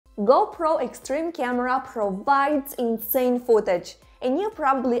GoPro Extreme camera provides insane footage, and you're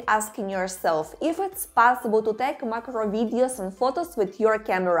probably asking yourself if it's possible to take macro videos and photos with your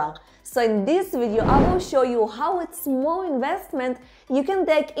camera. So in this video I will show you how with small investment you can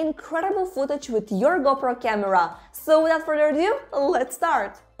take incredible footage with your GoPro camera. So without further ado, let's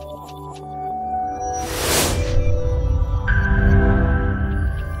start!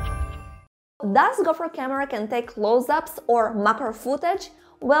 Does GoPro camera can take close-ups or macro footage?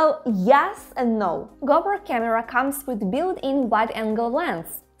 Well, yes and no. GoPro camera comes with built-in wide-angle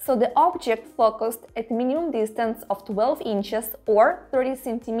lens, so the object focused at minimum distance of 12 inches or 30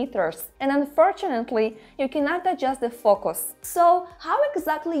 centimeters. And unfortunately, you cannot adjust the focus. So, how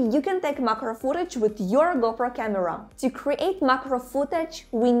exactly you can take macro footage with your GoPro camera? To create macro footage,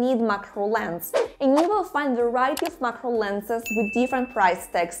 we need macro lens, and you will find a variety of macro lenses with different price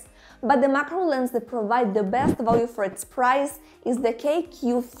tags. But the macro lens that provides the best value for its price is the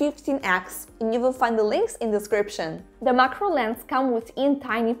KQ15X, and you will find the links in the description. The macro lens comes within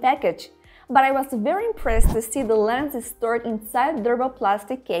tiny package, but I was very impressed to see the lens is stored inside durable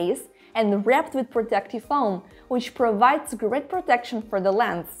plastic case and wrapped with protective foam, which provides great protection for the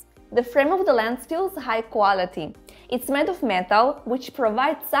lens. The frame of the lens feels high quality. It's made of metal, which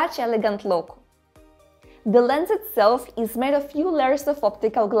provides such elegant look. The lens itself is made of few layers of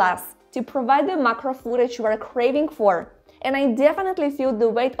optical glass to provide the macro footage you are craving for, and I definitely feel the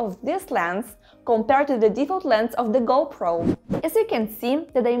weight of this lens compared to the default lens of the GoPro. As you can see,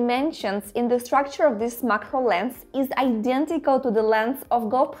 the dimensions in the structure of this macro lens is identical to the lens of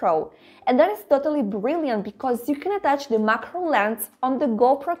GoPro, and that is totally brilliant because you can attach the macro lens on the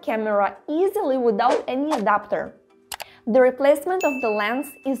GoPro camera easily without any adapter. The replacement of the lens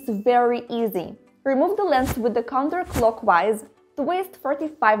is very easy. Remove the lens with the counterclockwise, twist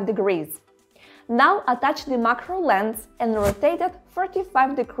 45 degrees. Now attach the macro lens and rotate it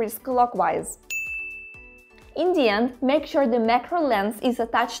 45 degrees clockwise. In the end, make sure the macro lens is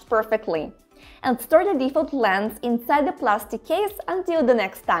attached perfectly, and store the default lens inside the plastic case until the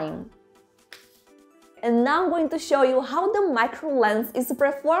next time. And now I'm going to show you how the macro lens is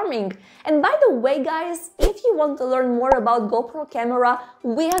performing. And by the way guys, if you want to learn more about GoPro camera,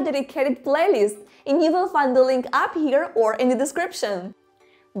 we have a dedicated playlist, and you will find the link up here or in the description.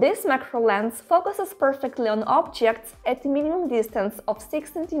 This macro lens focuses perfectly on objects at minimum distance of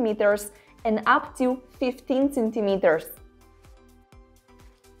 6 cm and up to 15 cm.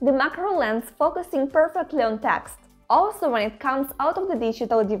 The macro lens focusing perfectly on text, also when it comes out of the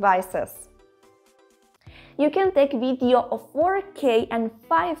digital devices. You can take video of 4K and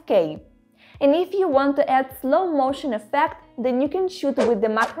 5K. And if you want to add slow motion effect, then you can shoot with the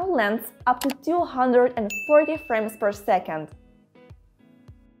macro lens up to 240 frames per second.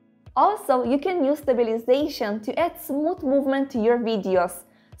 Also, you can use stabilization to add smooth movement to your videos,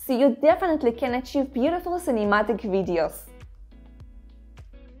 so you definitely can achieve beautiful cinematic videos.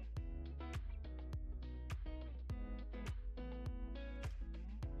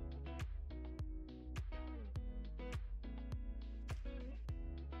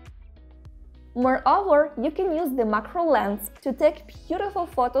 Moreover, you can use the macro lens to take beautiful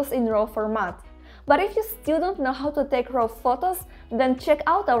photos in RAW format. But if you still don't know how to take RAW photos, then check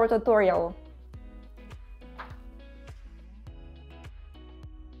out our tutorial.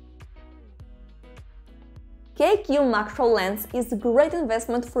 KQ macro lens is a great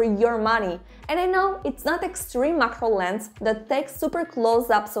investment for your money, and I know it's not extreme macro lens that takes super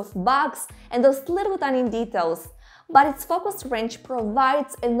close-ups of bugs and those little tiny details, but its focus range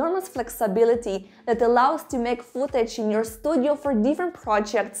provides enormous flexibility that allows to make footage in your studio for different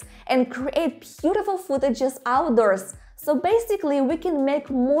projects and create beautiful footages outdoors. So basically we can make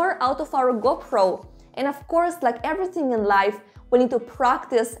more out of our GoPro. And of course, like everything in life, we need to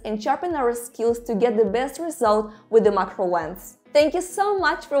practice and sharpen our skills to get the best result with the macro lens. Thank you so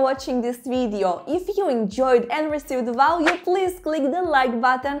much for watching this video. If you enjoyed and received value, please click the like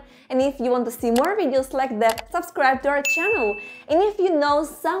button, and if you want to see more videos like that, subscribe to our channel. And if you know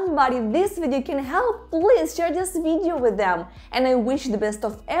somebody this video can help, please share this video with them. And I wish the best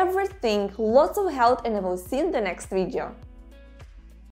of everything, lots of health, and I will see you in the next video.